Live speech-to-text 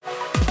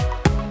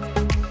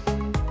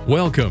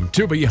Welcome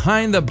to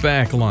Behind the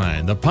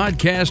Backline, the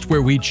podcast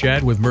where we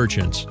chat with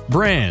merchants,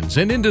 brands,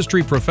 and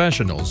industry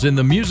professionals in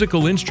the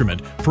musical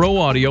instrument, pro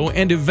audio,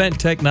 and event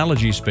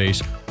technology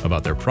space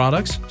about their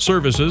products,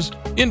 services,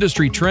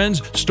 industry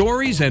trends,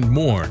 stories, and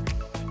more.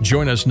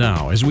 Join us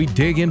now as we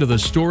dig into the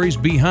stories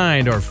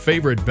behind our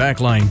favorite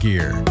backline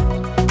gear.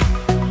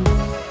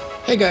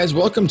 Hey guys,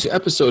 welcome to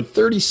episode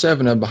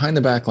 37 of Behind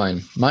the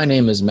Backline. My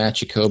name is Matt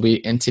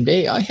Jacoby, and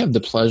today I have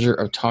the pleasure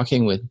of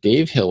talking with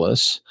Dave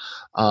Hillis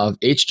of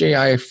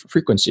HJI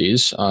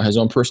Frequencies, his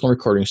own personal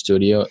recording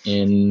studio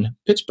in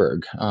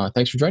Pittsburgh.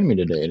 Thanks for joining me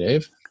today,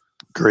 Dave.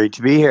 Great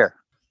to be here.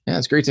 Yeah,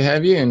 it's great to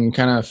have you and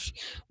kind of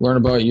learn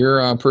about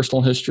your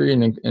personal history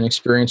and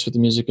experience with the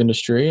music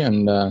industry.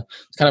 And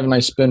it's kind of a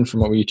nice spin from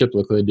what we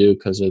typically do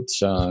because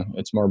it's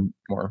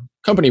more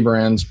company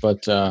brands,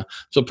 but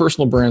so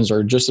personal brands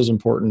are just as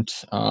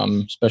important,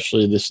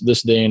 especially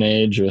this day and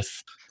age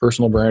with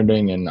personal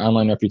branding and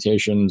online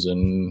reputations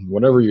and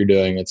whatever you're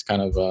doing. It's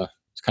kind of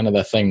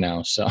that thing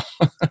now. So,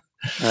 All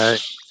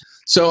right.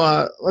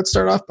 So let's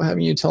start off by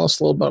having you tell us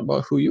a little bit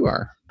about who you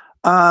are.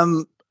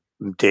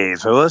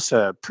 Dave Hillis,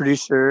 a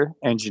producer,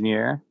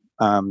 engineer,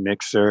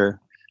 mixer,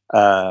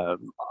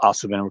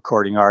 also been a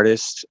recording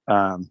artist.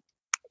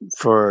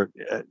 Started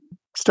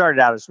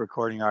out as a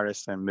recording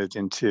artist and moved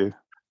into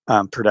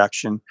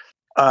production.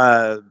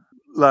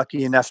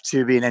 Lucky enough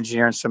to be an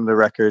engineer on some of the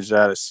records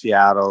out of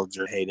Seattle,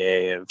 the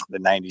heyday of the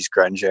 90s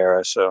grunge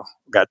era. So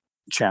got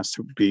a chance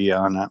to be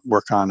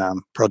work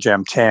on Pearl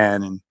Jam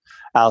 10 and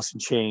Alice in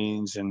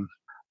Chains and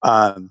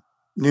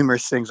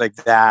numerous things like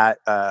that.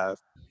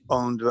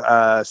 Owned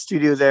a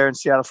studio there in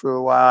Seattle for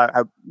a while.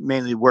 I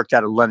mainly worked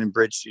out of London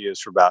Bridge Studios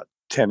for about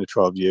 10 to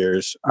 12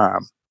 years.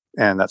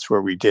 And that's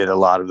where we did a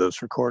lot of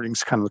those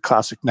recordings, kind of the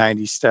classic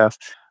 90s stuff.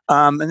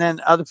 And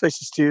then other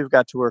places too.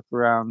 Got to work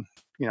around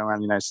the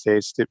United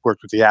States.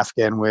 Worked with the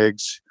Afghan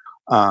Wigs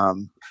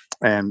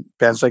and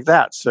bands like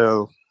that.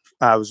 So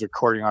I was a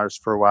recording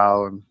artist for a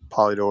while in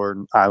Polydor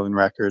and Island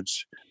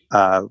Records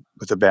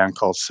with a band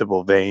called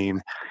Sybil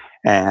Vane.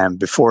 And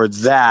before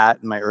that,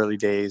 in my early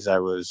days, I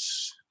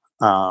was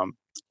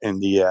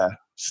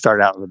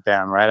started out with a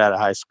band right out of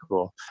high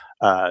school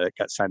that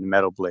got signed to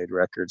Metal Blade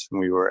Records,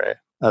 and we were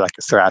a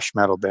thrash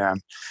metal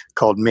band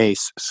called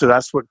Mace. So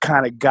that's what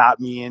kind of got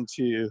me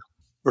into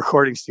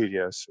recording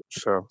studios.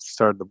 So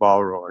started the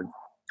ball rolling.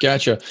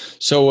 Gotcha.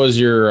 So was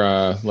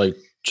your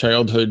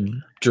childhood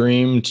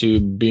dream to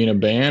be in a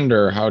band,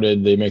 or how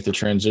did they make the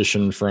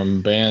transition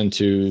from band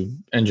to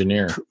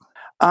engineer?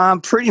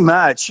 Pretty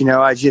much,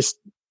 I just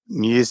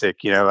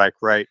music,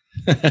 right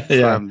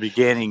yeah. from the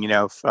beginning,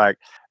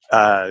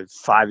 5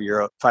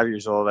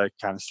 years old, I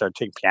kind of started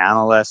taking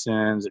piano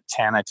lessons. At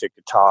 10, I took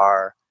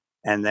guitar,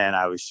 and then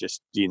I was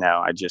just,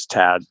 I just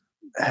had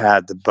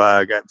the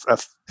bug.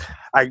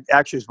 I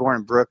actually was born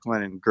in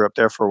Brooklyn and grew up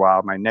there for a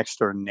while. My next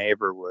door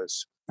neighbor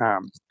was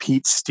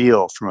Pete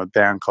Steele from a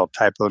band called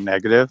Typo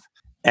Negative,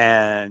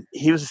 and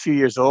he was a few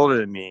years older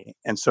than me,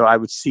 and so I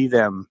would see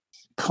them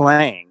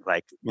playing,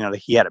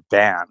 he had a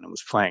band and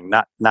was playing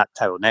not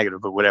Typo Negative,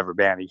 but whatever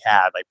band he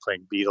had,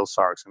 playing Beatles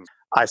songs. And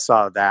I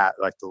saw that,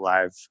 the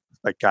live,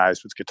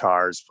 guys with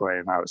guitars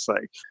playing. I was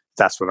like,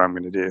 that's what I'm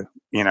going to do,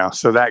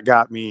 So that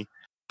got me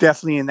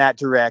definitely in that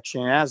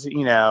direction. As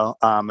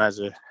as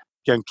a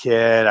young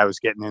kid, I was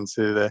getting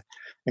into the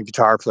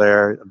guitar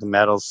player, the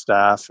metal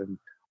stuff, and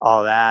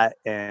all that.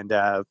 And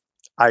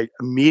I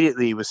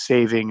immediately was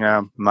saving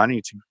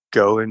money to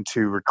go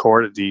into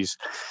record at these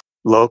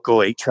local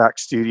 8-track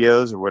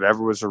studios or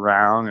whatever was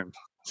around, and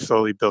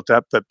slowly built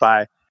up.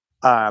 But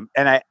and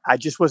I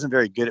just wasn't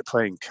very good at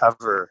playing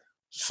cover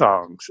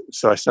songs.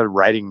 So I started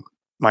writing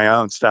my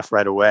own stuff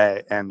right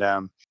away. And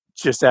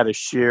just out of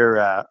sheer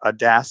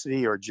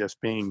audacity or just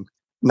being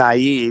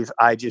naive,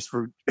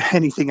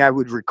 anything I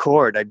would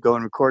record, I'd go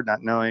and record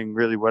not knowing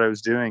really what I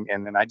was doing.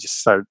 And then I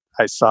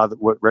saw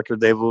that what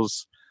record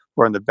labels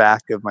were on the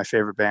back of my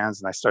favorite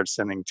bands, and I started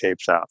sending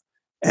tapes out.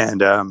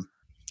 And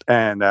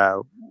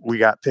we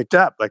got picked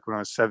up when I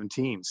was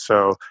 17.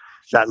 So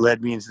that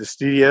led me into the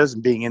studios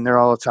and being in there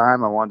all the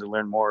time. I wanted to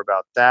learn more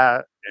about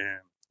that. And,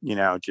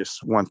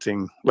 just one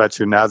thing led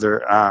to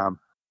another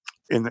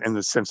in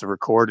the sense of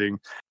recording.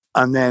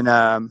 And then,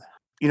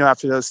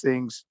 after those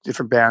things,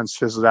 different bands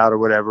fizzled out or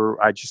whatever.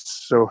 I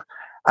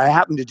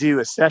happened to do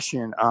a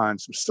session on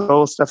some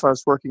solo stuff I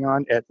was working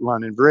on at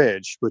London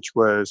Bridge, which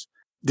was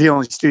the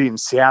only studio in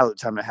Seattle at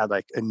the time that had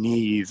a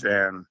Neve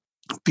and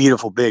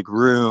beautiful big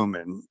room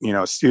and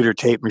a Studer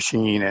tape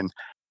machine. And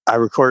I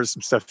recorded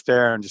some stuff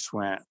there and just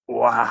went,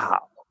 wow,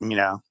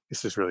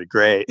 this is really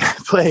great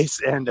place.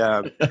 And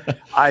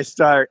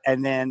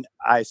and then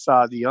I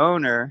saw the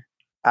owner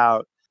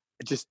out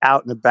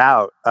and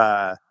about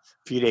a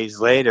few days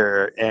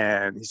later,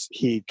 and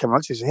he'd come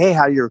up to me and say, hey,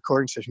 how are your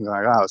recording session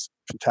going? Oh, it was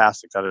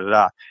fantastic, da da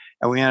da.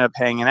 And we ended up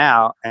hanging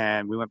out,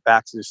 and we went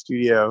back to the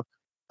studio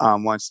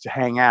once to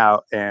hang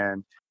out.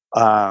 And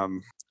I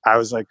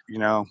was like,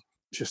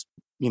 just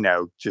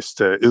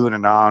oohing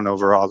and ahhing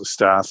over all the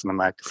stuff and the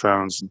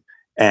microphones.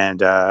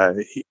 And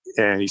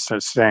he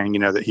started saying,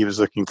 that he was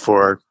looking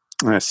for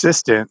an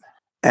assistant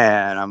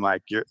And I'm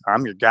like,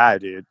 I'm your guy,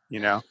 dude,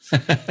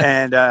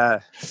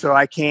 And so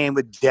I came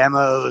with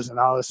demos and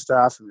all this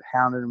stuff and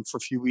hounded him for a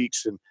few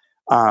weeks. And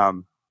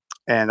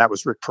that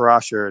was Rick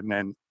Parasher, and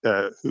then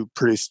who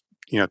produced,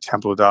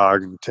 Temple of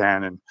Dog and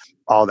 10 and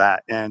all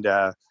that. And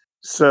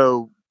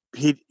so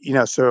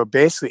so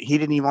basically he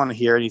didn't even want to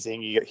hear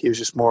anything. He was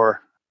just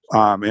more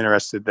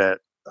interested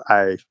that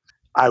I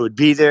would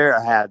be there.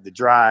 I had the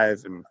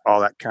drive and all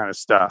that kind of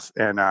stuff.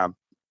 And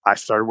I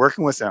started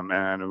working with him,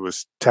 and it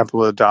was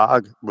Temple of the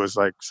Dog was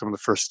like some of the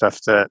first stuff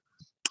that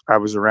I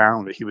was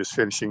around that he was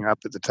finishing up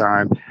at the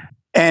time.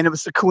 And it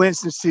was a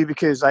coincidence too,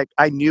 because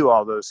I knew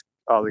all the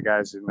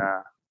guys in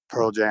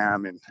Pearl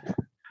Jam and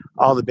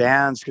all the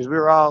bands, because we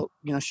were all,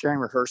 sharing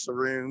rehearsal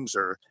rooms,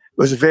 or it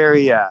was a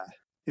very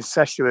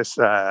incestuous,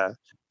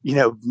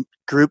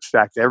 groups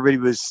back then. Everybody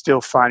was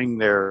still finding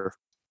their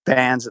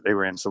bands that they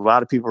were in. So a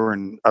lot of people were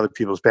in other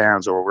people's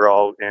bands, or we're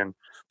all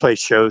play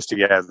shows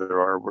together,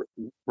 or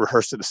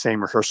rehearsed at the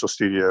same rehearsal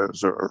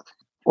studios,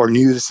 or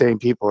knew the same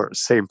people or the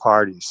same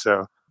parties.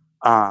 So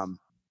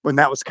when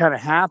that was kind of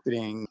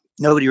happening,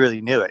 nobody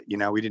really knew it.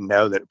 We didn't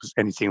know that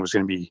anything was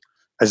going to be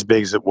as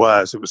big as it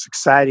was. It was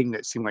exciting.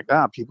 It seemed like,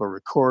 people are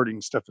recording,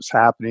 stuff is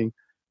happening.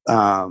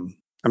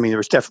 There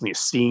was definitely a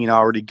scene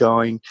already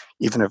going,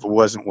 even if it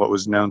wasn't what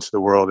was known to the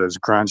world as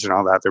grunge and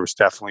all that. There was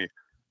definitely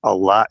a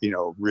lot,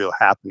 real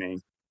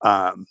happening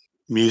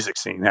music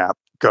scene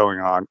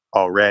going on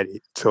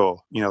already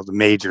till, the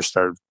majors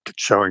started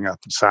showing up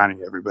and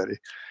signing everybody.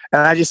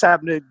 And I just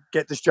happened to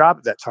get this job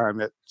at that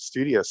time at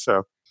studio.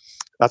 So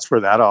that's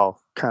where that all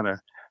kind of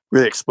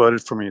really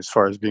exploded for me as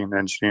far as being an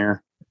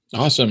engineer.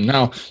 Awesome.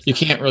 Now, you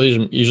can't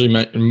really usually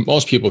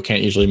most people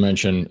can't usually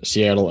mention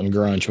Seattle and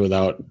grunge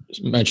without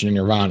mentioning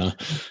Nirvana.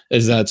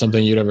 Is that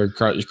something you'd ever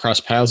cross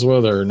paths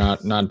with, or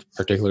not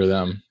particularly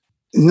them?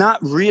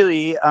 Not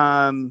really.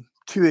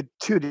 To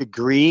a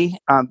degree.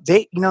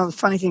 They, the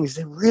funny thing is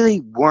they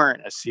really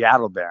weren't a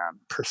Seattle band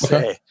per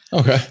se.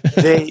 Okay.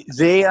 they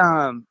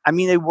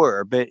they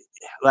were, but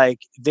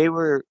like they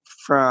were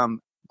from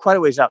quite a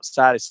ways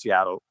outside of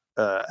Seattle,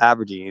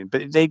 Aberdeen,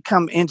 but they'd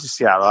come into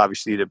Seattle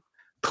obviously to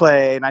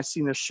play, and I'd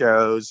seen their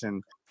shows,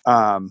 and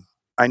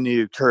I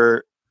knew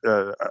Kurt,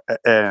 but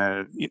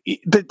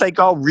like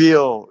all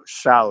real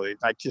shallow,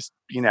 like just,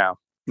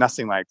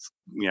 nothing like,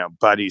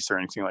 buddies or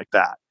anything like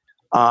that.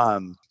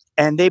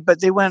 And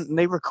they went and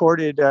they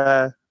recorded,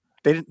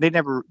 they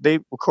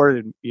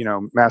recorded,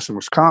 Madison,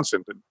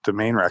 Wisconsin, the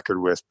main record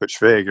with Butch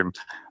Vig and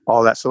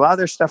all that. So a lot of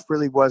their stuff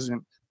really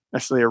wasn't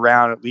necessarily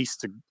around, at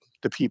least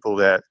the people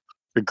that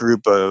the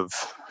group of,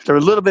 they were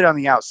a little bit on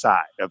the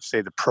outside of,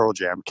 say, the Pearl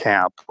Jam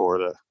camp or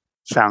the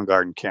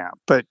Soundgarden camp,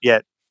 but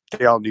yet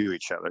they all knew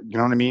each other. You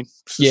know what I mean?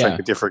 It's just like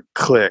a different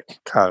clique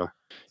kind of.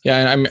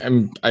 Yeah.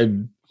 And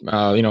I'm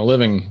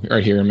living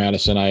right here in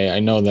Madison, I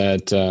know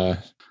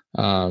that,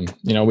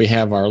 we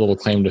have our little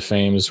claim to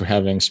fame is we're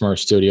having Smart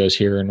Studios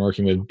here and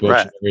working with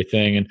Butch and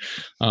everything. And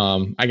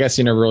I guess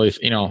you never really,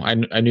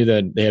 I knew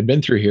that they had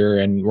been through here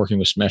and working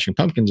with Smashing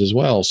Pumpkins as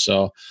well.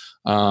 So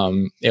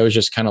it was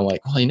just kind of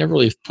like, well, you never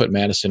really put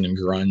Madison and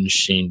grunge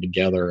scene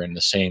together in the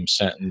same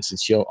sentence.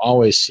 It's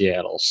always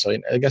Seattle. So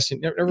I guess you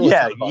never really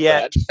thought about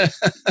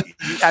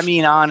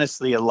that.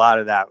 Honestly, a lot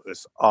of that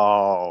was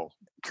all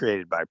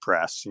created by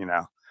press,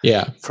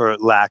 for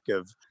lack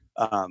of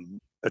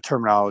a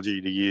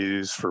terminology to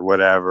use for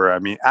whatever.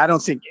 I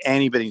don't think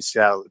anybody in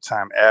Seattle at the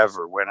time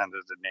ever went under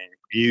the name,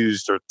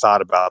 used or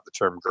thought about the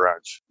term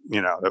grunge.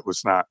 That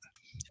was not.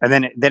 And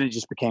then it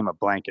just became a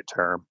blanket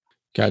term.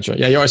 Gotcha.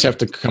 Yeah, you always have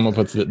to come up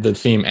with the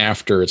theme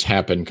after it's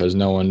happened, because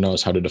no one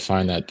knows how to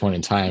define that point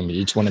in time.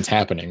 It's when it's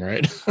happening,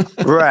 right?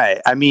 Right.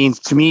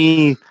 To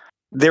me,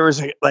 there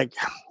was like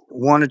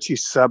one or two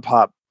sub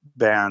hop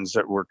bands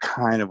that were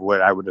kind of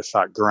what I would have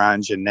thought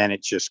grunge, and then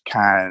it just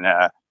kind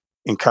of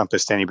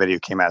encompassed anybody who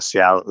came out of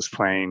Seattle that was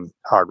playing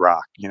hard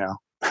rock.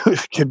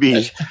 It could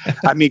be.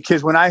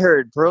 Because when I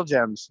heard Pearl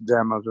Jam's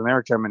demos when they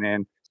were coming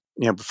in,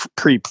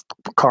 pre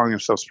calling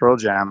themselves Pearl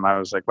Jam, I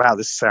was like, wow,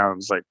 this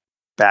sounds like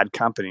Bad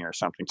Company or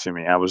something to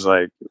me. I was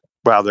like,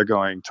 wow, they're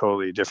going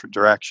totally different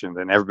direction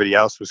than everybody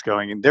else was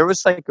going. And there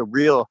was like a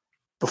real,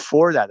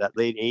 before that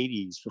late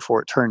 80s,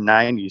 before it turned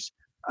 90s,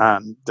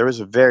 there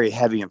was a very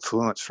heavy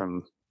influence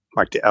from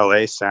like the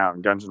LA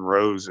sound, Guns N'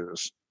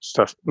 Roses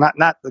stuff. Not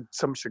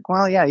so much,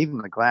 even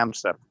the glam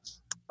stuff.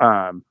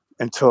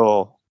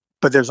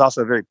 But there's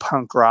also a very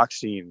punk rock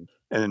scene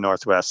in the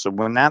Northwest. So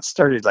when that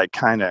started like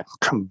kind of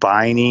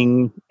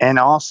combining, and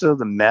also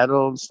the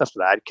metal and stuff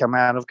that I'd come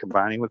out of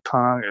combining with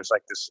punk, it was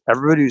like this,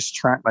 everybody was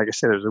trying, like I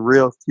said, there's a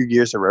real few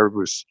years where everybody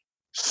was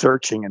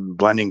searching and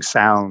blending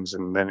sounds,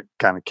 and then it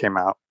kind of came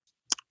out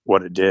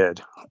what it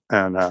did.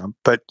 And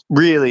but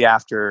really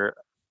after,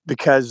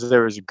 because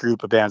there was a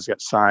group of bands that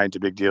got signed to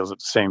big deals at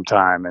the same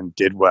time and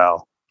did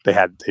well,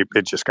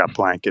 it just got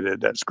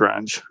blanketed as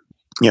grunge.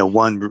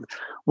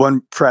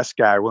 One press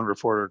guy, one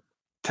reporter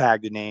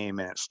tagged a name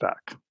and it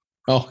stuck.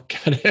 Oh,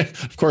 got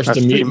it. Of course, That's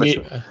it's pretty much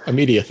a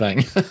media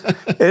thing.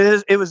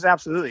 it was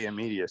absolutely a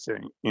media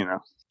thing, you know.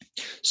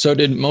 So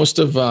did most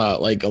of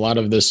like a lot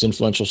of this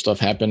influential stuff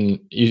happen?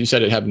 You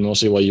said it happened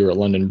mostly while you were at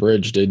London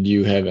Bridge. Did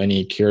you have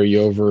any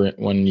carryover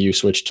when you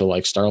switched to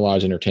like Star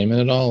Lodge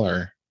Entertainment at all,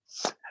 or?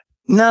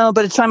 No,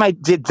 by the time I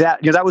did that,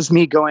 that was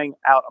me going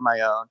out on my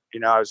own.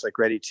 I was like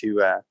ready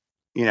to,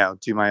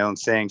 do my own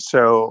thing.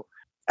 So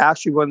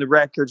actually, one of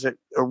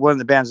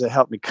the bands that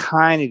helped me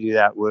kind of do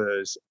that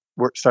was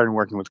starting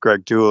working with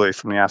Greg Dooley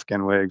from the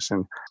Afghan Wigs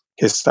and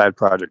his side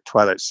project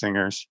Twilight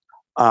Singers.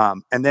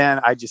 And then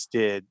I just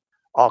did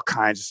all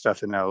kinds of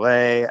stuff in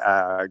LA.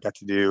 I got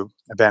to do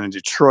a band in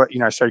Detroit.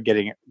 I started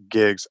getting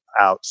gigs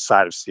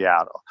outside of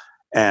Seattle.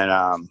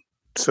 And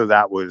so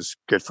that was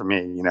good for me,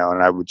 and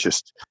I would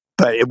just,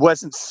 but it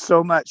wasn't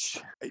so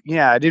much,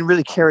 I didn't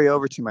really carry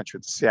over too much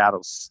with the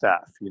Seattle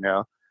stuff,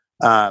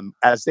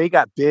 as they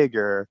got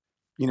bigger,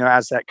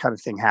 as that kind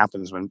of thing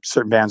happens, when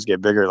certain bands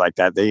get bigger like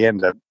that, they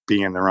end up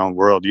being in their own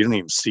world. You don't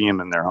even see them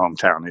in their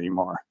hometown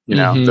anymore.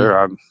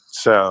 They're,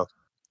 so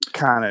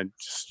kind of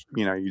just,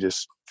 you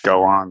just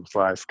go on with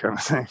life kind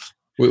of thing.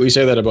 We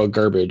say that about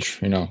Garbage,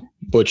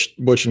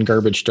 Butch and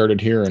Garbage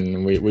started here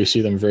and we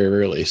see them very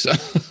rarely. So.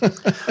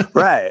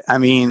 Right. I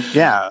mean,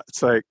 yeah,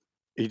 it's like,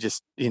 you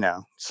just,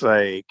 it's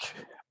like,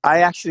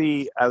 I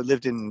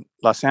lived in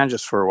Los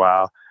Angeles for a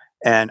while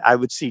and I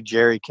would see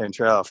Jerry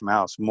Cantrell from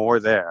Alice more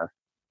there.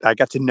 I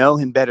got to know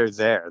him better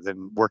there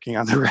than working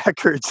on the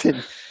records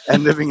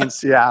and living in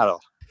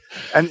Seattle.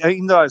 And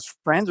even though I was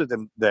friends with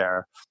him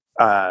there,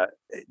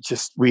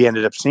 we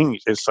ended up seeing,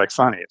 it's like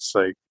funny. It's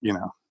like,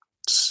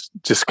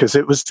 just because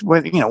it was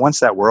when, once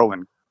that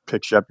whirlwind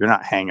picks you up, you're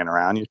not hanging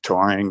around, you're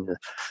touring, you're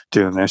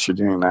doing this, you're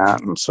doing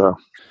that. And so.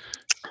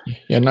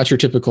 Yeah, not your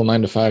typical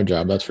 9-to-5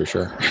 job, that's for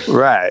sure.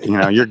 Right.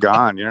 You're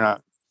gone. You're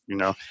not,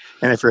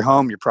 and if you're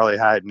home, you're probably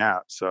hiding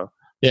out. So.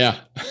 Yeah.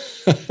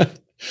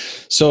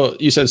 So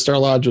you said Star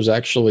Lodge was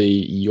actually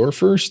your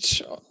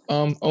first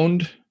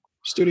owned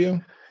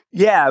studio?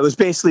 Yeah, it was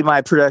basically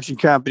my production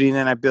company. And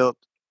then I built,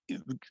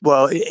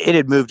 it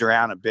had moved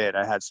around a bit.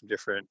 I had some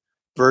different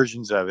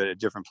versions of it at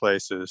different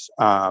places.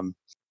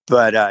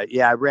 But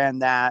I ran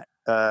that.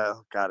 I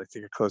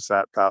think I closed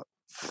that about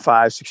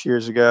 5-6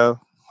 years ago.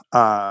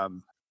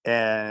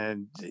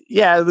 And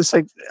yeah, it was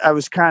like, I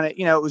was kind of,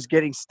 it was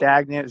getting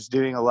stagnant. It was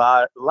doing a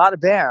lot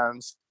of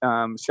bands,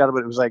 Seattle,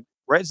 but it was like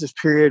right at this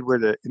period where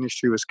the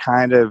industry was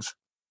kind of,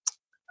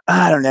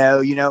 I don't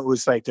know, it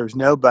was like, there was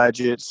no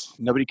budgets.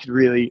 Nobody could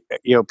really,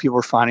 people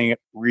were finding it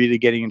really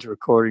getting into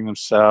recording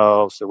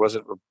themselves. There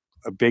wasn't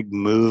a big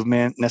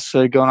movement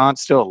necessarily going on.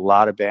 Still a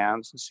lot of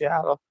bands in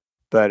Seattle,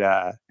 but,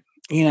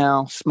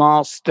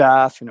 small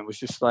stuff. And it was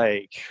just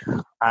like,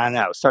 I don't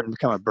know, it was starting to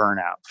become a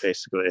burnout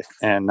basically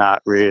and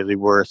not really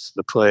worth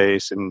the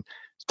place and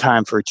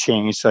time for a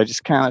change. So I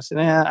just kind of said,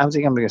 I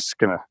think I'm just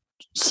going to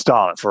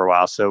stall it for a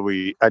while. So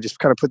I just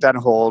kind of put that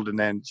on hold and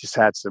then just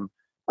had some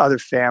other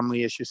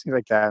family issues, things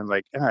like that. I'm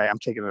like, all right, I'm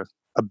taking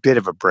a bit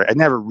of a break. I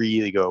never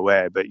really go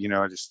away, but,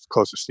 I just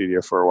closed the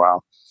studio for a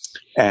while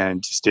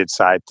and just did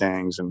side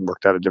things and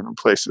worked out of different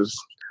places.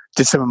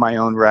 Did some of my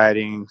own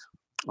writing,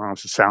 some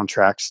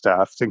soundtrack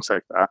stuff, things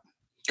like that.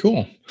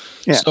 Cool.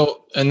 Yeah.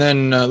 So, and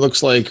then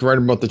looks like right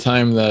about the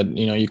time that,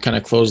 you kind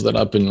of closed that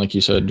up and like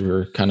you said, you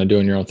were kind of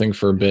doing your own thing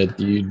for a bit.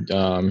 You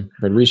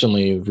had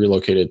recently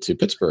relocated to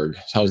Pittsburgh.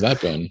 How's that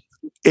been?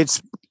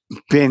 It's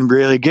been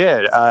really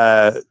good.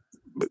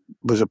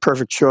 Was a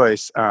perfect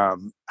choice.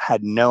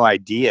 Had no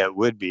idea it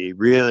would be.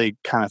 Really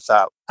kind of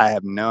thought, I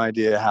have no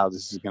idea how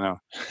this is going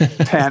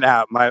to pan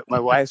out. My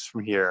wife's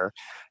from here.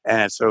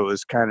 And so it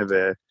was kind of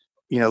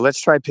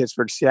let's try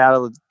Pittsburgh.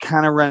 Seattle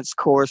kind of ran its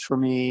course for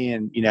me.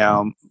 And,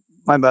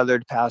 my mother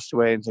had passed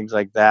away and things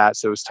like that.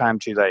 So it was time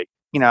to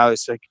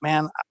it's like,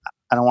 man,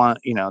 I don't want,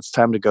 it's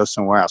time to go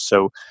somewhere else.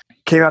 So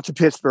came out to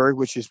Pittsburgh,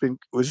 which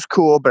was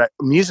cool, but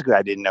musically,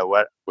 I didn't know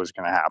what was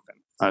going to happen.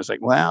 I was like,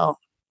 well,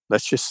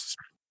 let's just,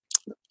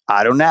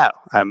 I don't know.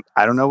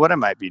 I don't know what I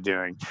might be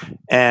doing.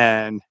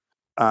 And,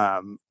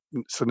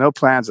 so no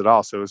plans at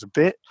all. So it was a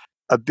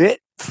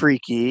bit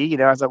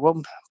freaky, I was like,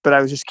 well, but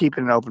I was just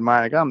keeping an open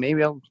mind. Like, oh,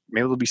 maybe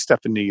there'll be stuff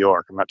in New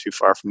York. I'm not too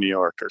far from New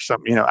York or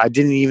something, I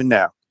didn't even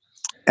know.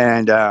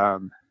 And,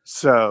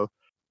 so,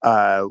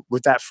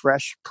 with that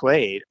fresh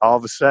plate, all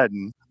of a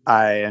sudden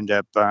I end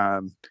up,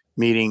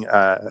 meeting,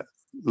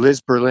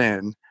 Liz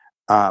Berlin,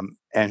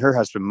 and her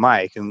husband,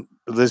 Mike. And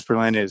Liz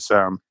Berlin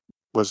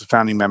was a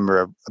founding member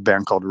of a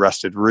band called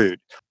Rusted Root,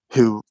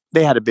 who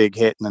they had a big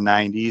hit in the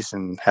 90s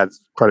and had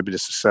quite a bit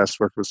of success,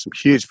 worked with some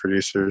huge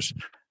producers.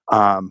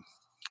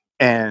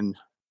 And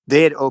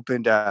they had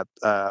opened up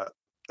a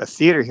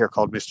theater here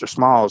called Mr.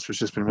 Smalls, which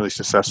has been really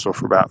successful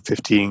for about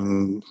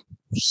 15,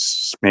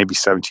 maybe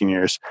 17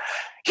 years.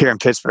 Here in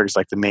Pittsburgh is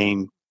like the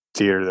main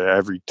theater that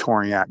every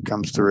touring act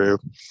comes through.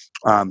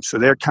 So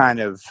they're kind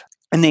of,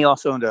 and they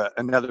also owned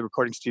another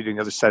recording studio on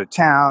the other side of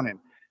town. And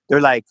they're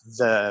like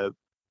the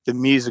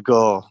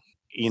musical,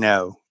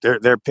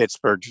 they're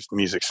Pittsburgh's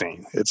music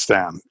scene. It's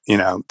them,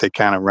 they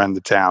kind of run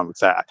the town with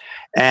that.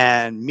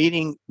 And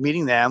meeting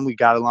them, we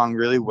got along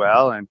really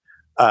well. And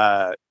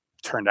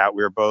Turned out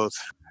we were both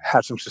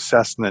had some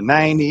success in the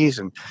 90s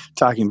and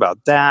talking about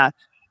that.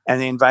 And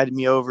they invited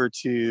me over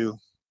to,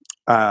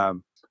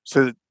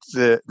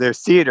 their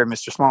theater,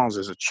 Mr. Small's,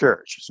 is a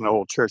church. It's an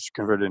old church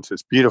converted into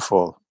this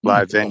beautiful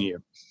live venue.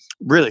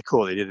 Really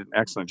cool. They did an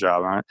excellent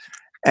job on it.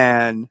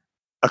 And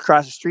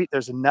across the street,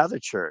 there's another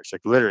church,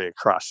 like literally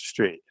across the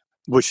street,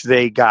 which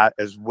they got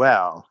as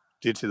well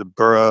due to the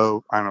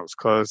borough. I don't know, it was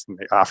closed, and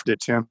they offered it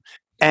to him.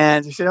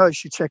 And they said, "Oh, you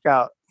should check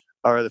out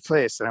our other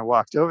place." And I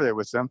walked over there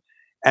with them,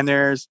 and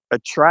there's a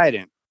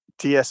Trident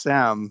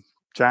TSM,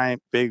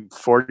 giant, big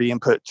 40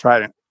 input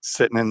Trident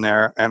sitting in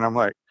there. And I'm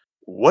like,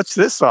 "What's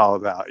this all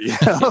about?" You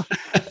know?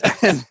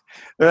 And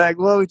they're like,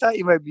 "Well, we thought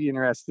you might be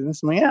interested in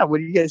this." I'm like, "Yeah, what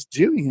are you guys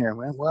doing here?" I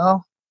went,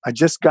 "Well, I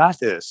just got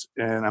this,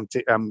 and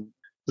I'm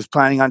was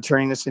planning on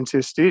turning this into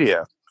a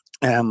studio."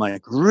 And I'm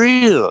like,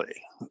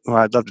 "Really? Well,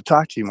 I'd love to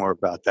talk to you more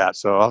about that."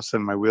 So all of a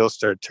sudden my wheels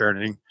started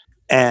turning.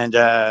 And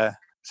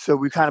so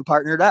we kind of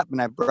partnered up,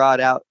 and I brought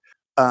out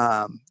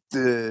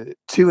the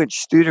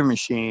 2-inch Studer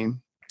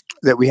machine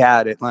that we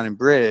had at London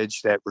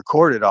Bridge that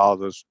recorded all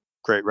those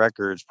great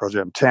records, Pearl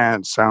Jam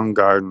 10,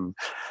 Soundgarden,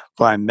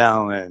 Blind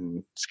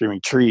Melon,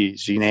 Screaming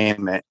Trees, you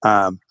name it.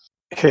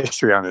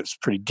 History on it's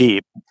pretty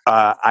deep.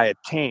 I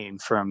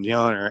obtained from the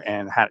owner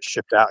and had it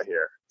shipped out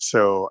here.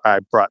 So I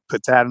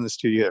put that in the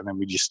studio, and then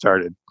we just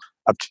started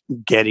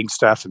getting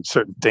stuff, and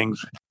certain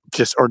things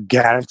just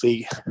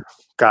organically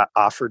got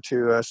offered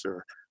to us.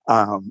 Or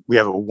we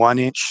have a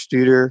 1-inch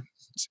Studer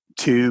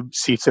tube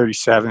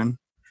C37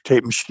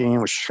 tape machine,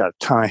 which got a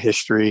ton of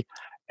history.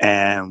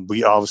 And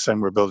we all of a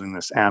sudden we're building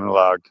this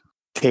analog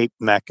tape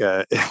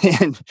mecca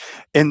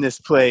in this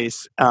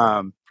place.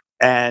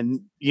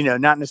 And, you know,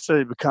 not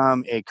necessarily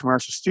become a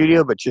commercial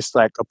studio, but just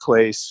like a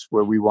place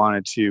where we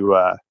wanted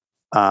to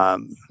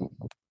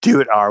do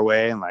it our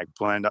way and like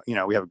blend. You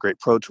know, we have a great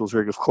Pro Tools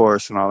rig, of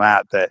course, and all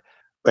that.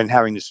 And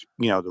having this,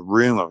 you know, the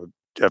room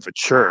of a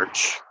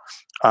church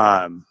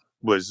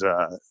was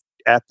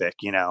epic,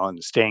 you know, and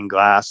the stained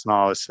glass and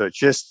all this. So it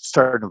just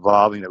started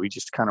evolving that we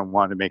just kind of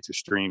wanted to make the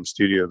stream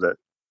studio that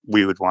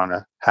we would want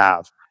to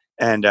have.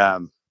 And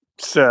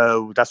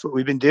so that's what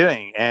we've been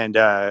doing. And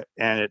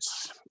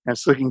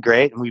it's looking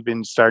great. And we've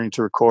been starting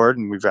to record,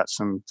 and we've got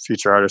some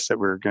future artists that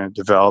we're going to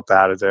develop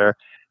out of there.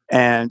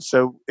 And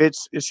so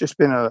it's just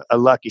been a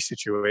lucky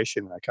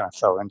situation that I kind of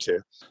fell into.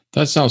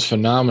 That sounds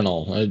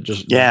phenomenal. How do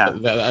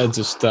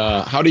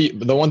you,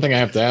 the one thing I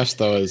have to ask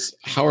though is,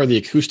 how are the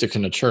acoustics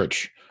in the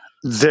church?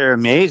 They're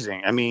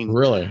amazing. I mean,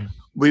 really,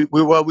 we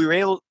were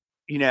able,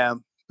 you know,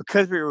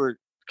 because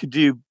could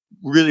do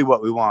really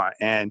what we want.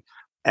 And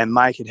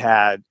Mike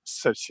had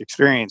such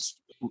experience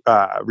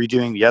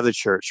redoing the other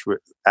church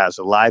as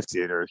a live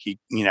theater. He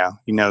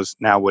knows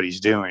now what he's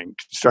doing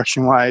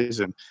construction wise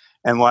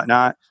and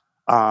whatnot.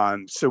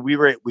 So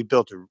he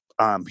built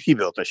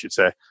I should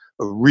say,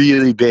 a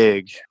really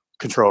big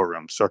control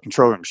room. So our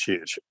control room is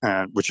huge,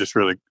 which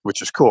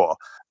is cool.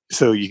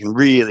 So you can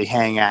really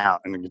hang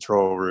out in the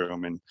control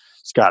room, and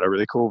it's got a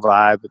really cool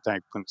vibe. But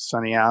then when it's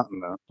sunny out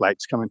and the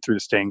light's coming through the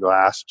stained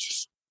glass, it's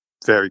just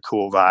very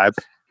cool vibe.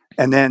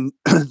 And then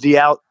the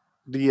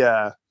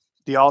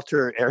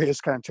altar area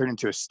is kind of turned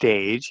into a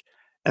stage,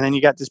 and then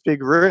you got this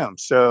big room.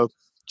 So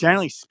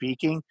generally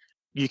speaking,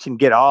 you can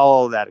get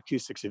all that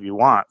acoustics if you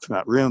want from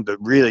that room, but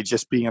really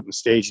just being up on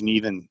stage, and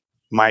even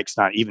Mike's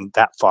not even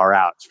that far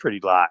out. It's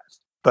pretty live.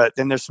 But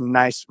then there's some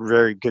nice,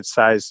 very good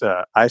sized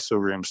ISO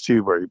rooms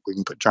too, where we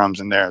can put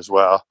drums in there as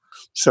well.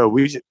 So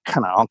we just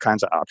kind of all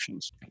kinds of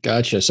options.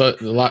 Gotcha. So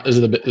I was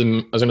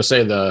going to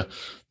say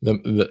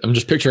I'm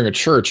just picturing a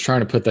church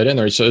trying to put that in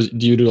there. So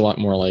do you do a lot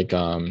more like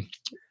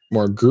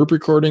more group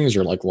recordings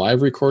or like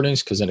live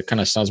recordings? Because then it kind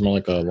of sounds more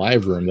like a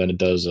live room than it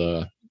does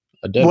a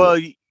demo.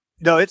 Well,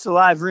 no, it's a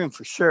live room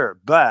for sure,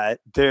 but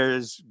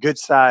there's good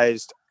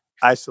sized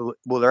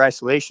they're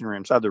isolation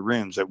rooms, other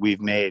rooms that we've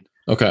made.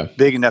 Okay.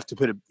 Big enough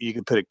to you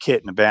can put a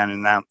kit and a band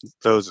in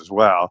those as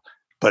well,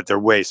 but they're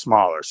way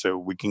smaller.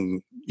 So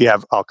you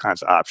have all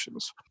kinds of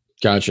options.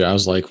 Gotcha. I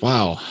was like,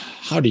 wow,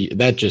 how do you,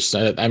 that just,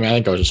 I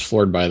think I was just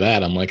floored by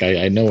that. I'm like,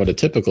 I know what a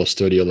typical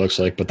studio looks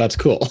like, but that's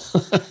cool.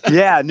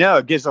 Yeah, no,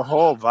 it gives a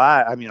whole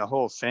vibe. I mean, the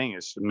whole thing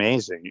is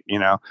amazing, you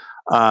know?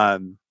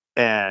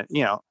 And,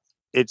 you know,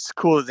 it's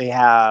cool that they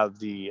have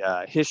the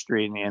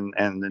history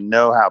and the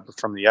know-how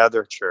from the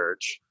other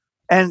church.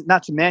 And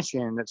not to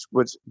mention, that's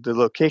what's the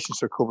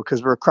locations are cool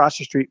because we're across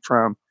the street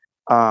from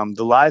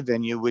the live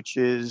venue, which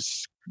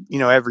is, you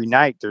know, every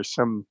night there's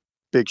some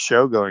big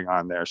show going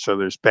on there. So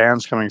there's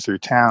bands coming through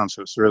town.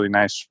 So it's really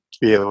nice to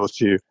be able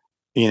to,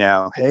 you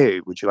know, hey,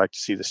 would you like to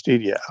see the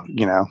studio?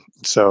 You know,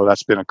 so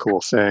that's been a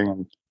cool thing.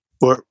 And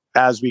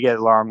as we get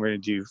along, we're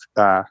going to do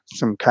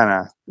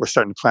we're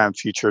starting to plan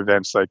future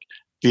events like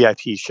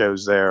VIP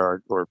shows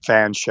there or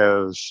fan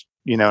shows,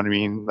 you know what I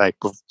mean? Like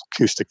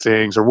acoustic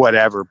things or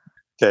whatever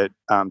that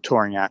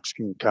touring acts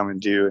can come and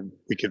do, and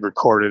we could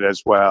record it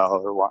as well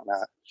or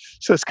whatnot.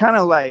 So it's kind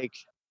of like,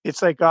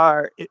 it's like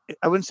I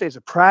wouldn't say it's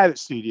a private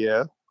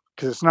studio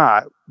because it's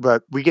not,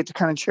 but we get to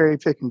kind of cherry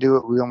pick and do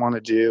what we want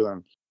to do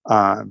and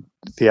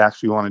the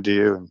acts we want to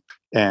do. And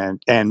and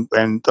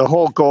the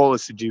whole goal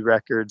is to do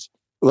records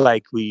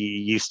like we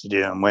used to do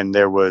them when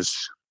there was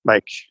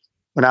like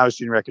when I was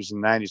doing records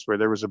in the 90s where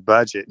there was a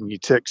budget and you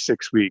took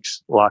 6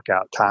 weeks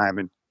lockout time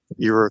and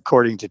you were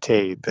recording to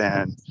tape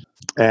and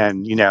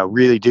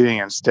really doing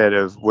it instead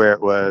of where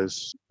it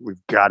was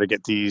we've got to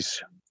get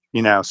these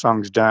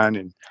songs done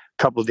in a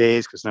couple of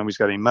days because nobody's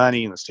got any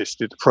money and let's just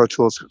do the Pro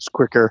Tools, it's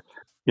quicker.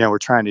 We're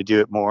trying to do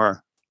it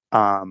more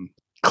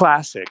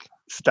classic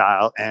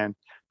style and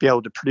be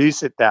able to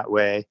produce it that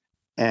way.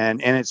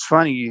 And it's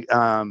funny,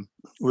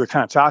 we were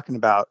kind of talking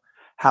about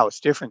how it's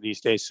different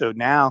these days. So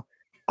now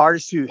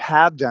artists who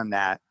have done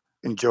that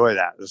enjoy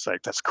that. It's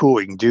like, that's cool.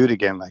 We can do it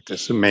again like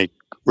this and make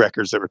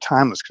records that were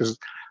timeless, because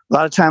a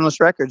lot of timeless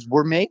records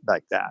were made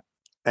like that.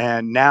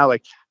 And now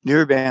like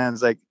newer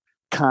bands, like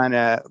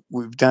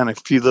we've done a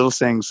few little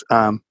things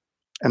and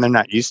they're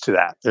not used to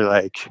that. They're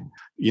like,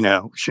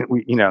 shouldn't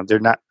we,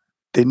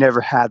 they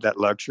never had that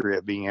luxury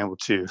of being able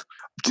to,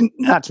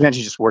 not to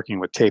mention just working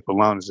with tape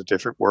alone is a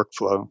different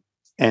workflow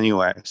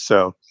anyway.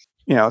 So,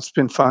 it's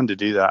been fun to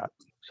do that.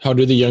 How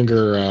do the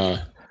younger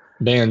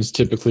bands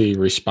typically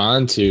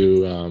respond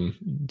to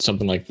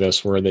something like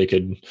this, where they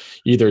could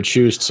either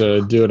choose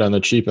to do it on the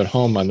cheap at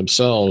home on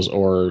themselves,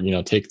 or,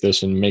 take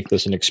this and make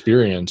this an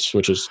experience,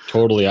 which is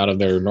totally out of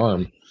their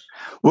norm?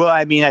 Well,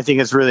 I mean, I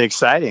think it's really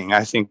exciting.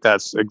 I think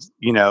that's,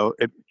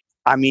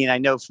 I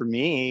know for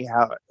me,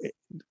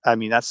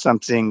 that's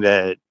something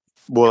that,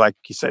 well, like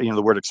you said,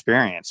 the word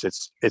experience,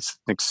 it's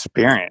an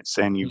experience,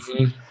 and you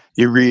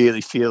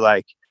really feel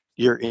like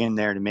you're in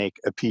there to make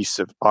a piece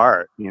of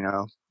art,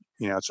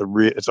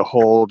 it's a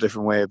whole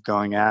different way of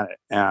going at it.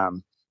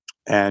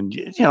 And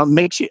it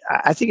makes you,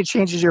 I think it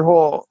changes your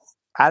whole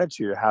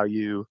attitude, how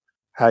you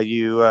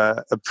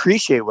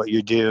appreciate what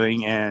you're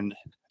doing and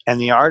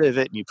the art of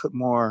it. And you put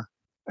more,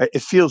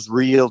 it feels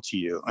real to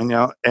you,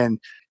 and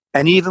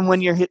even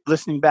when you're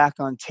listening back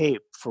on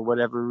tape for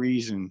whatever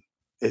reason,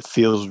 it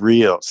feels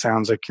real. It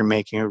sounds like you're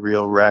making a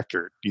real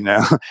record,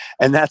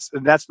 and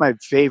that's my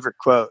favorite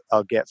quote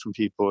I'll get from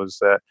people is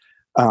that,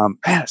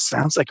 man, it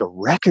sounds like a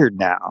record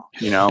now,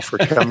 for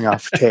coming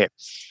off tape.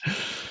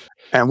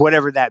 And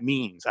whatever that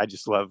means, I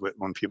just love it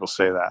when people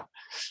say that.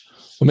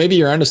 Well, maybe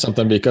you're onto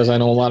something, because I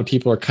know a lot of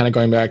people are kind of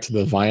going back to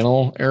the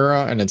vinyl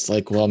era, and it's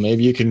like, well,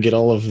 maybe you can get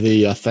all of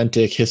the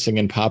authentic hissing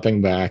and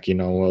popping back,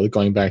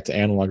 going back to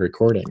analog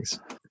recordings.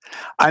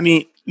 I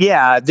mean,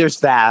 yeah, there is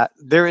that.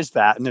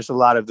 And there's a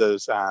lot of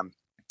those,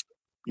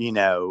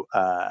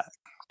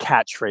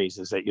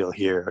 catchphrases that you'll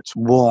hear. It's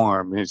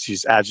warm. It's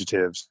these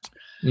adjectives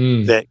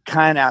that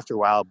kind of after a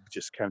while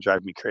just kind of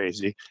drive me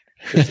crazy.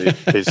 They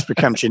just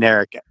become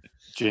generic,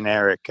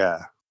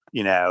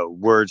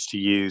 words to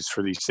use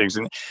for these things.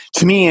 And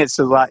to me, it's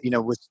a lot,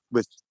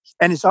 with,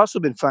 and it's also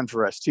been fun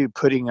for us too,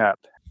 putting up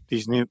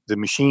the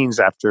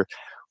machines after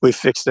we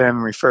fixed them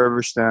and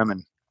refurbished them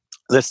and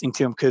listening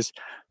to them. Cause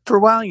for a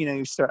while,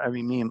 you start,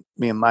 me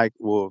and Mike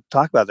will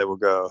talk about that. We'll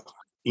go,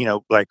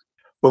 like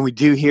when we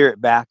do hear it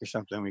back or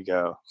something, we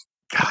go,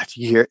 God,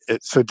 you hear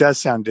it? So it does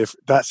sound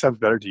different. That sounds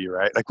better to you,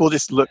 right? Like we'll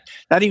just look,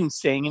 not even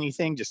saying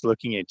anything, just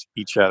looking at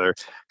each other.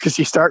 Cause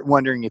you start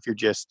wondering if you're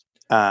just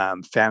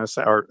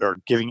fantasy or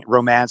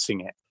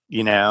romancing it,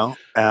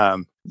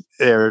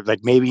 or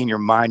like maybe in your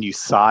mind you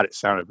thought it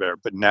sounded better,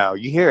 but no,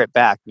 you hear it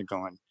back and you're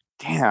going,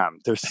 damn,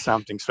 there's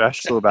something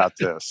special about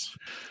this.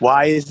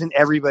 Why isn't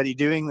everybody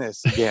doing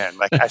this again?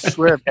 Like I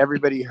swear, if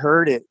everybody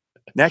heard it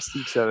next to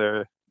each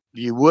other,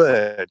 you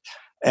would.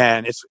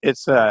 And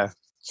it's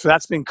so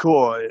that's been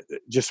cool.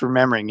 Just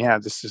remembering,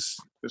 this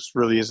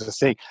really is a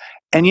thing.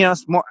 And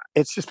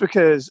it's just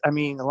because a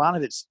lot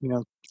of it's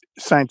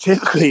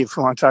scientifically, if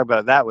you want to talk about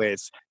it that way,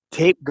 it's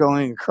tape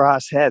going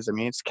across heads.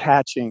 It's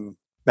catching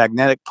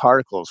magnetic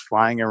particles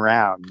flying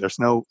around. There's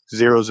no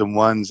zeros and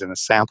ones in a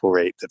sample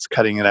rate that's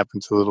cutting it up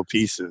into little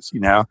pieces,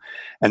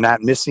 and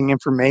that missing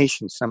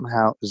information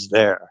somehow is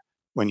there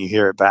when you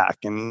hear it back.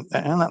 And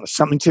I don't know, there's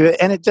something to it.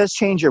 And it does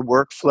change your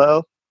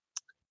workflow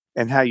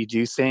and how you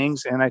do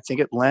things. And I think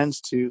it lends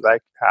to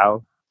like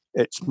how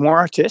it's more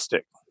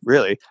artistic,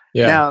 really.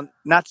 Yeah. Now,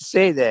 not to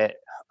say that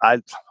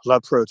I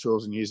love Pro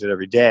Tools and use it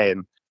every day,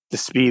 and the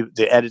speed,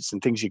 the edits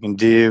and things you can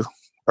do,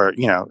 or,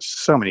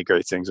 so many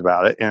great things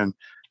about it, and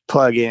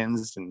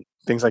plugins and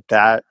things like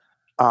that.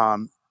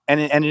 And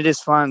it is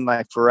fun.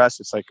 Like for us,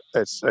 it's like,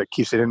 it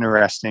keeps it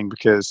interesting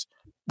because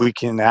we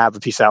can have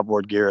a piece of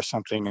outboard gear or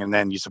something and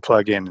then use a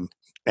plugin,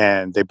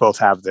 and they both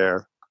have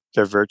their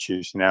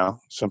virtues,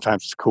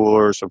 sometimes it's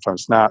cooler,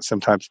 sometimes not.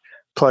 Sometimes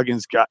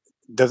plugins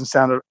doesn't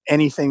sound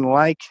anything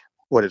like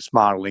what it's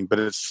modeling, but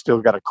it's still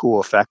got a cool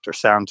effect or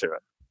sound to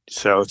it.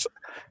 So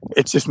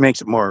it just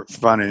makes it more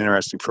fun and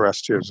interesting for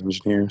us too as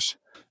engineers.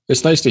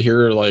 It's nice to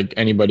hear like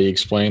anybody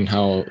explain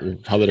how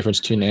the difference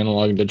between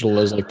analog and digital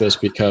is like this,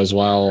 because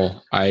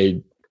while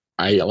I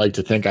like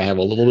to think I have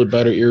a little bit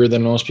better ear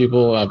than most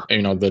people,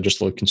 they're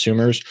just like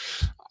consumers.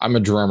 I'm a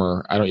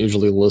drummer. I don't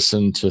usually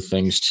listen to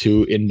things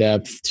too in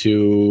depth,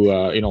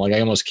 like I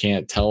almost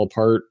can't tell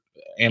apart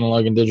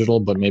analog and digital,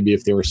 but maybe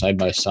if they were side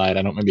by side,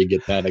 I don't maybe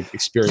get that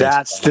experience.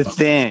 That's the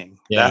thing.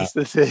 Yeah. That's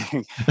the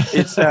thing.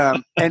 It's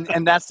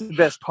and that's the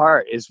best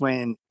part is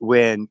when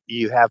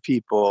you have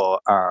people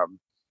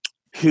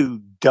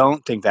who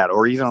don't think that,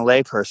 or even a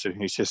layperson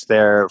who's just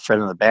there, a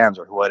friend of the band's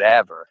or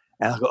whatever,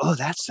 and I'll go, "Oh,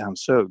 that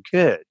sounds so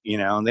good,"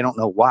 and they don't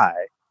know why.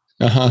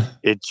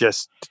 It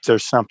just,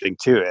 there's something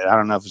to it. I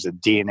don't know if it's a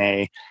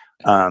DNA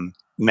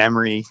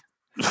memory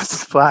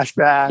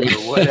flashback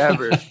or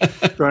whatever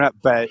growing up,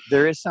 but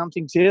there is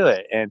something to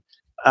it. And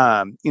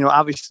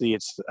obviously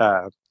it's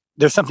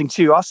there's something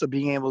to also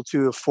being able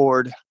to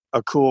afford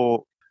a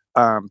cool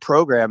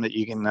program that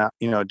you can a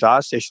DAW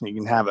station that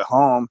you can have at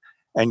home,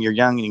 and you're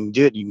young and you can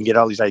do it. You can get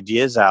all these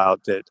ideas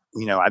out that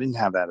I didn't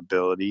have that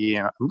ability.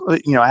 I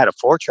had a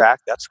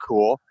 4-track. That's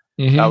cool.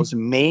 That was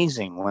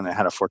amazing when I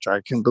had a 4-track.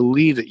 I couldn't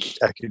believe that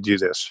I could do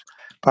this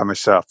by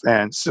myself.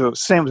 And so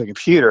same with the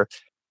computer.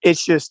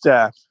 It's just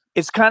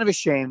it's kind of a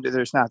shame that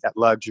there's not that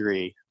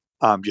luxury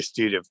just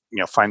due to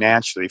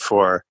financially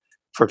for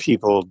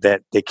people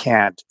that they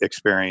can't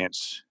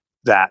experience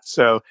that.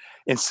 So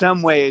in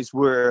some ways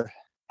we're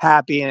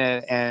happy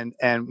and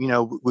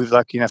we've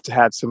lucky enough to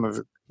have some of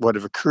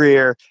a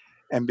career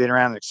and been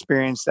around and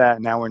experienced that.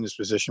 And now we're in this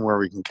position where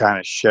we can kind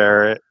of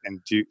share it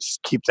and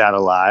keep that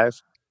alive.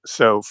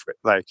 So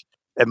like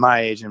at my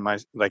age and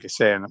like I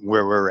say, and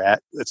where we're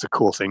at, it's a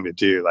cool thing to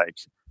do. Like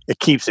it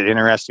keeps it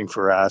interesting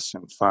for us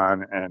and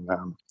fun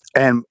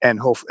and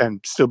hope and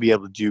still be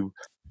able to do,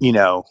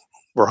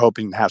 we're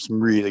hoping to have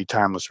some really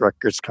timeless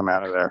records come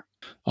out of there.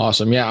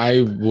 Awesome. Yeah.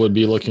 I would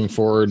be looking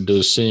forward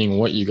to seeing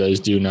what you guys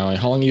do now.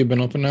 How long have you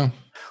been open now?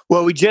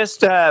 Well,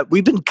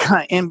 we've been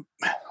kind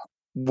of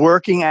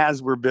working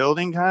as we're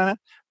building kind of,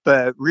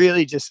 but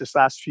really just this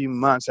last few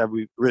months have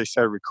we really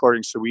started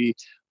recording. So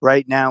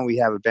right now we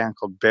have a band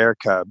called Bear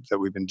Cub that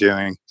we've been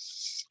doing.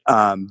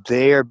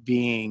 They are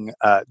being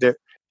the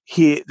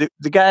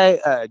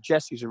guy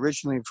Jesse's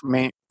originally from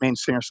main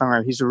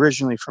singer-songwriter. He's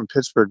originally from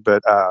Pittsburgh,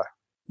 but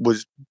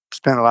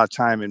spent a lot of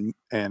time in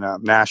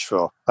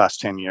Nashville last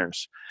 10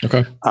 years.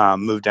 Okay.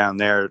 Moved down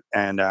there,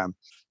 and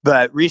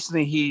but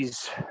recently he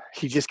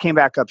just came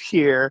back up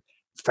here,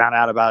 found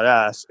out about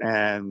us,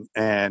 and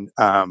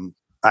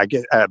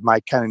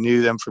Mike kind of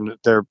knew them from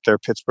their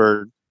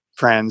Pittsburgh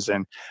friends.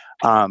 And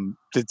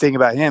the thing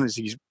about him is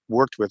he's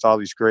worked with all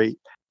these great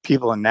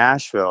people in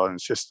Nashville, and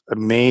it's just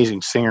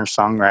amazing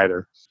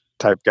singer-songwriter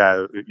type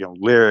guy,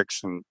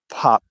 lyrics and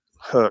pop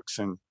hooks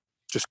and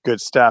just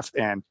good stuff.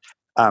 And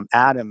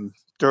Adam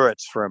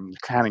Duritz from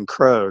Counting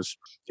Crows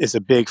is a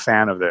big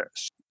fan of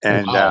theirs.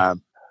 And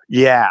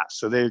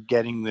so they're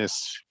getting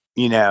this,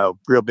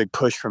 real big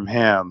push from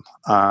him.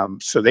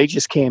 So they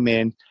just came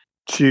in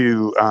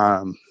to,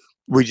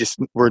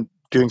 we're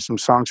doing some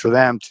songs for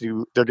them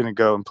they're going to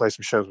go and play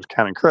some shows with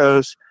Counting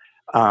Crows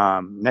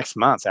next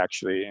month,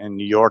 actually, in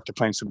New York. They're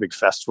playing some big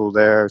festival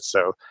there.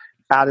 So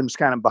Adam's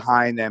kind of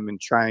behind them and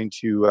trying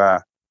to,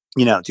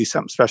 do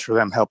something special for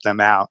them, help them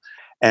out.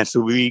 And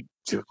so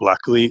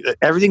luckily,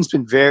 everything's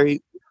been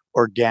very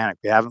organic.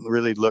 We haven't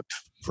really looked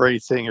for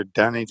anything or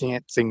done anything.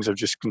 Things have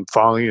just been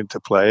falling into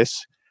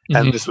place.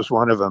 And this was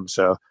one of them.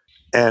 So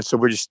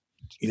we're just,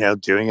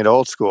 doing it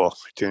old school,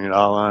 doing it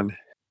all on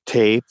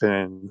tape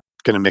and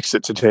going to mix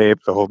it to tape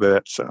the whole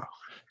bit. So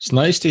it's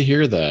nice to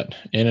hear that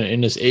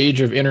in this age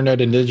of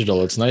internet and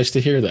digital. It's nice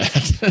to hear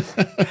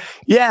that.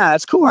 Yeah,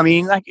 it's cool. I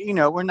mean,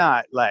 we're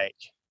not like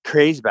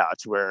crazy about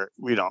it where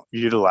we don't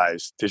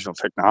utilize digital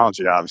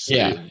technology, obviously.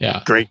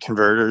 Yeah. Great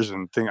converters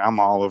and things. I'm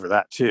all over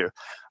that too.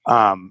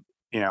 A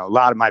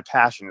lot of my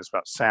passion is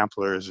about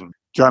samplers and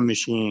drum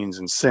machines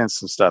and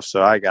synths and stuff.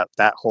 So I got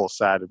that whole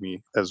side of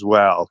me as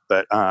well.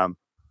 But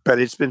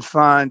it's been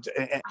fun.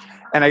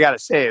 And I got to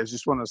say, it was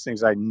just one of those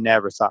things I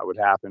never thought would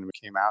happen when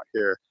we came out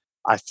here.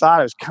 I thought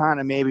I was kind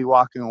of maybe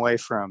walking away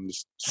from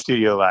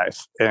studio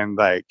life and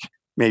like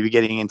maybe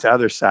getting into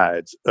other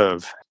sides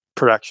of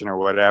production or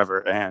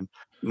whatever. And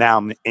now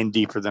I'm in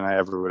deeper than I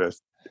ever would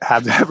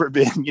have ever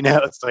been.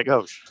 It's like,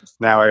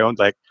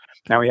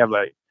 now we have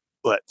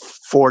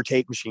 4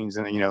 tape machines,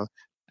 and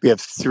we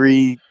have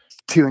 3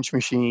 2-inch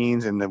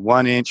machines and the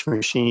 1-inch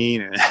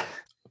machine and a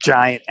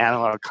giant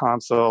analog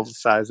console the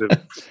size of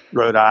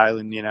Rhode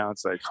Island.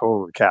 It's like,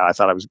 holy cow! I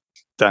thought I was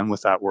done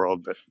with that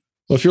world, but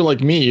well, if you're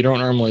like me, you don't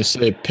normally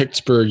say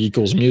Pittsburgh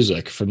equals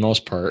music for the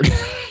most part.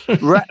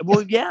 Right.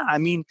 Well, yeah. I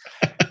mean,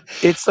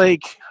 it's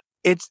like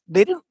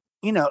they don't.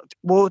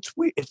 It's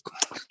weird.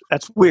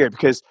 That's weird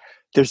because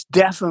there's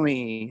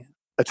definitely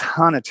a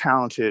ton of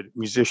talented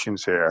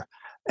musicians here.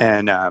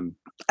 And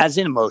as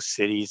in most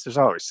cities, there's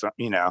always some,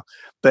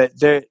 but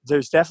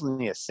there's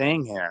definitely a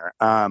thing here.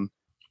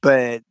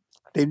 But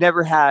they've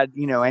never had,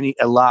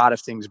 a lot of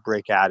things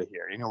break out of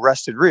here.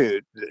 Rusted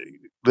Root,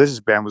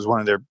 Liz's band, was one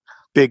of their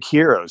big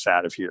heroes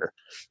out of here.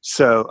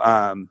 So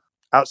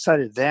outside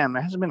of them,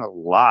 there hasn't been a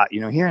lot,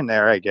 here and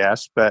there, I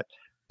guess. But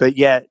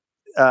yet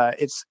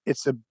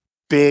it's a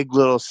big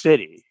little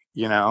city,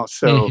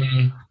 so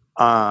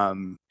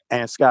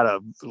and it's got a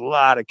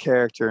lot of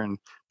character, and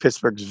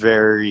Pittsburgh's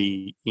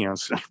very,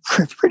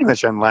 pretty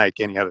much unlike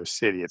any other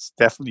city. It's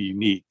definitely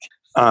unique.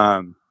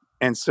 And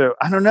so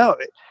I don't know.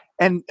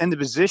 and the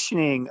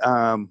positioning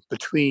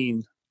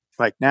between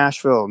like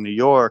Nashville, New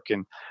York,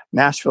 and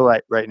Nashville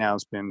right now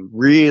has been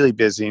really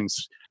busy, and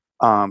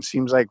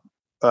seems like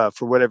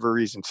for whatever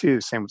reason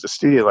too, same with the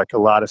studio, like a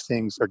lot of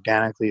things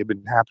organically have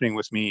been happening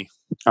with me.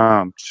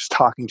 Just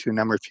talking to a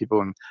number of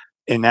people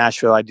in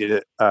Nashville. I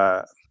did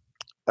a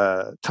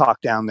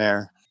talk down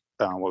there.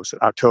 What was it?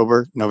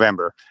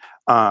 November,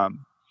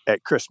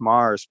 at Chris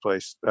Marr's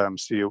place,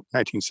 Studio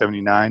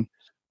 1979,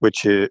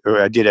 which is,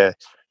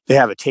 they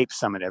have a tape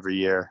summit every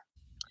year,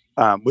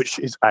 which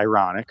is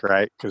ironic,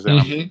 right? Because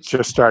I'm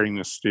just starting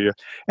the studio,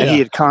 and he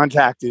had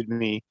contacted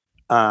me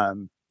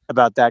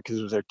about that because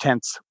it was their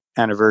 10th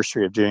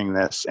anniversary of doing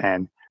this,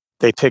 and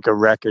they pick a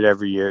record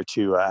every year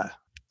to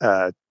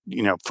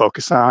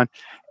focus on,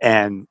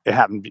 and it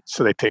happened.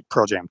 So they picked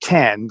Pearl Jam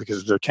 10 because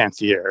it was their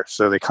 10th year.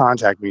 So they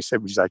contacted me,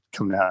 said, "Would you like to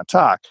come down and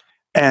talk?"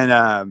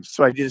 And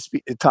so I did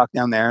a talk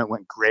down there. It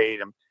went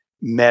great. I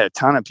met a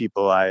ton of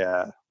people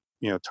I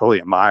totally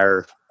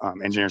admire,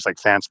 engineers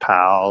like Vance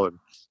Powell, and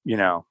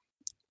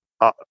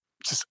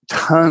just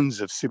tons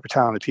of super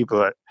talented people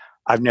that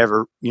I've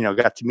never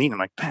got to meet. I'm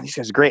like, man, these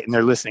guys are great, and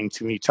they're listening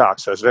to me talk.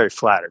 So I was very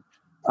flattered.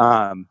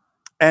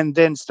 And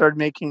then started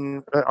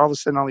making, all of a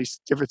sudden, all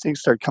these different things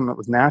started coming up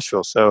with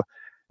Nashville. So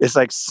it's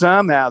like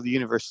somehow the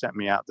universe sent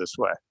me out this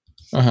way.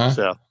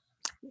 So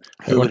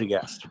who would have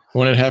guessed?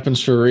 When it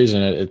happens for a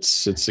reason,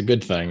 it's a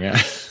good thing.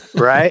 Yeah.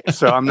 Right.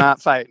 So I'm not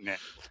fighting it.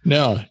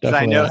 No, definitely.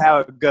 I know how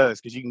it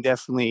goes, because you can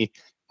definitely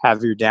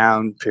have your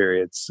down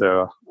periods.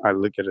 So I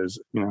look at it as,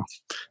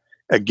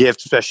 a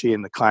gift, especially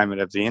in the climate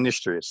of the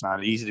industry. It's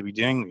not easy to be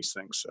doing these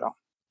things. So.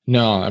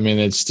 No, I mean,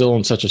 it's still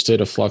in such a state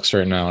of flux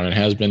right now, and it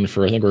has been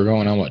for, I think we're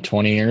going on,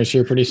 20 years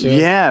here pretty soon?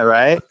 Yeah,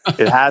 right?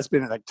 It has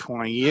been like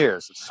 20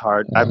 years. It's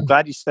hard. I'm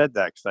glad you said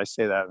that, because I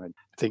say that, and I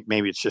think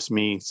maybe it's just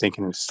me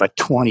thinking it's like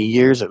 20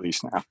 years at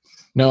least now.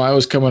 No, I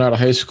was coming out of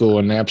high school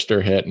when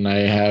Napster hit, and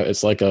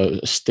it's like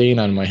a stain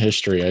on my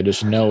history. I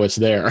just know it's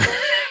there.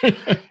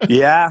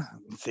 Yeah,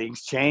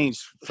 things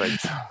changed. It's like,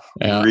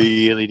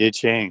 really did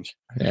change.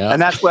 Yeah.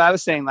 And that's what I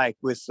was saying, like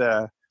with...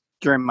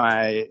 during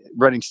my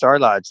running Star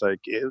Lodge, like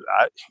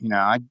I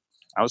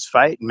was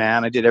fighting,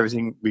 man. I did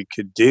everything we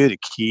could do to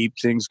keep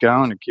things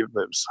going. But it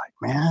was like,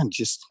 man,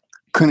 just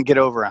couldn't get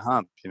over a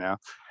hump,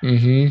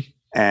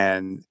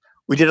 And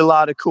we did a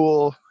lot of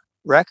cool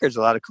records,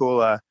 a lot of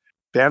cool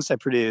bands I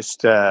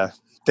produced that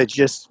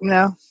just,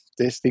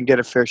 they just didn't get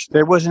a fair share.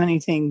 There wasn't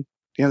anything,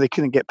 they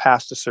couldn't get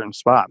past a certain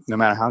spot, no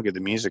matter how good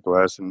the music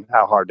was and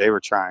how hard they were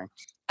trying.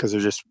 Because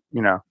they're just,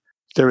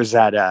 there was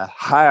that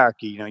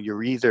hierarchy.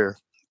 You're either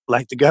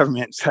like the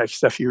government type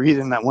stuff, you're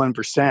either in that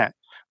 1%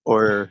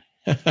 or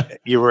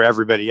you were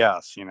everybody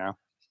else,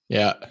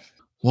 Yeah.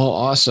 Well,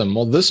 awesome.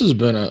 Well, this has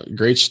been a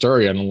great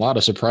story and a lot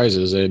of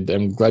surprises.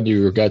 I'm glad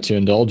you got to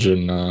indulge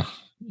in,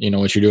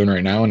 what you're doing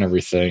right now and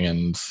everything.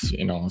 And,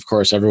 of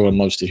course, everyone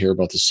loves to hear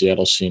about the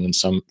Seattle scene and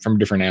from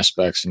different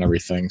aspects and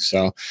everything.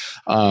 So,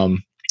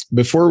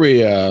 before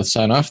we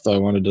sign off, though, I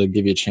wanted to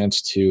give you a chance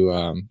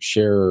to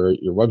share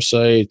your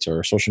website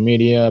or social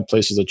media,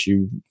 places that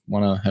you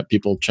want to have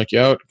people check you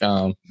out.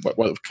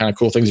 What kind of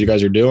cool things you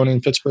guys are doing in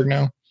Pittsburgh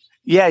now?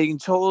 Yeah, you can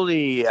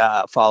totally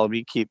follow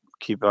me.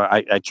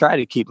 I try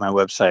to keep my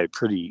website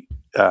pretty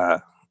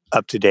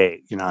up to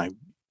date.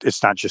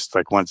 It's not just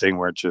like one thing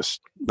where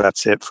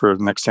that's it for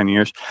the next 10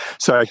 years.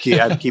 So I keep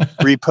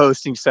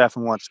reposting stuff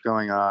and what's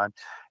going on,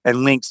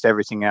 and links to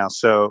everything else.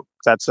 So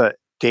that's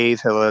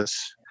Dave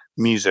Hillis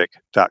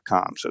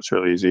music.com. So it's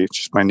really easy. It's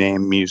just my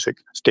name, music.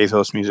 It's Dave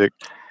Hillis Music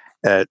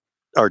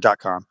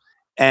 .com.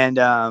 And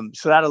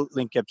so that'll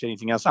link up to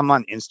anything else. I'm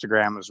on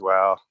Instagram as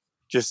well.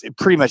 Just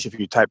pretty much if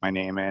you type my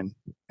name in,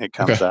 it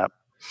comes up.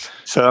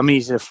 So I'm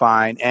easy to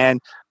find.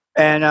 And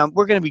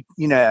we're going to be,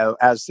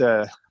 as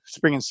the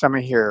spring and summer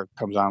here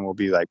comes on, we'll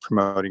be like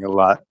promoting a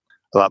lot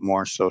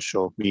more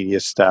social media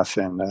stuff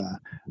and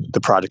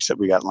the projects that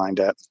we got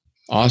lined up.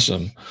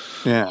 Awesome.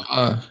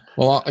 Yeah.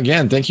 Well,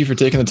 again, thank you for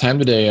taking the time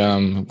today.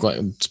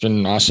 It's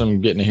been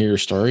awesome getting to hear your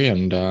story,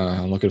 and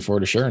I'm looking forward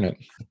to sharing it.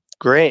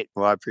 Great.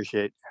 Well, I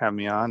appreciate having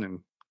me on and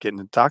getting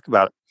to talk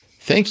about it.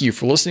 Thank you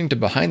for listening to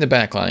Behind the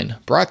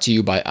Backline, brought to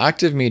you by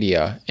Octave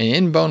Media, an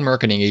inbound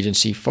marketing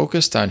agency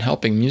focused on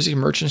helping music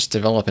merchants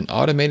develop an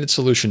automated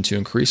solution to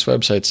increase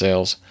website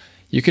sales.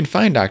 You can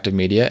find Octave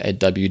Media at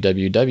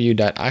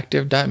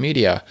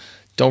www.octave.media.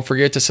 Don't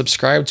forget to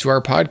subscribe to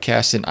our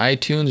podcast in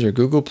iTunes or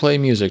Google Play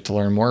Music to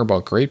learn more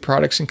about great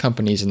products and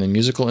companies in the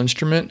musical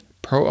instrument,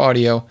 pro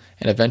audio,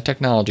 and event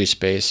technology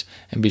space,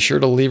 and be sure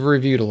to leave a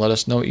review to let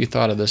us know what you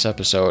thought of this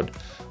episode.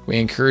 We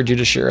encourage you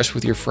to share us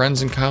with your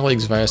friends and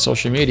colleagues via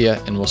social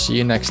media, and we'll see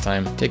you next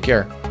time. Take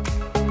care.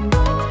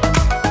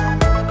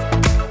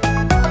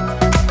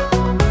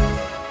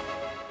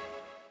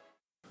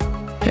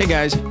 Hey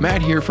guys,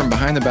 Matt here from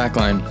Behind the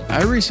Backline.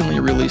 I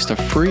recently released a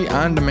free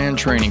on-demand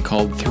training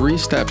called 3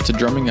 Steps to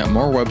Drumming Up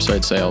More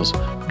Website Sales.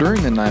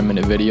 During the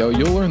 9-minute video,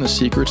 you'll learn the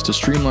secrets to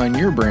streamline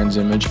your brand's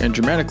image and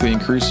dramatically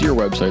increase your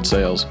website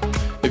sales.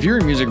 If you're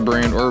a music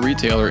brand or a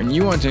retailer and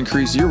you want to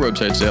increase your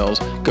website sales,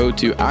 go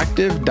to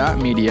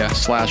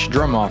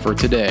octave.media/drumoffer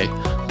today.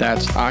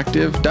 That's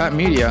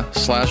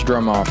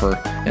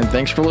octave.media/drumoffer. And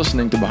thanks for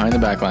listening to Behind the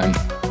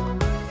Backline.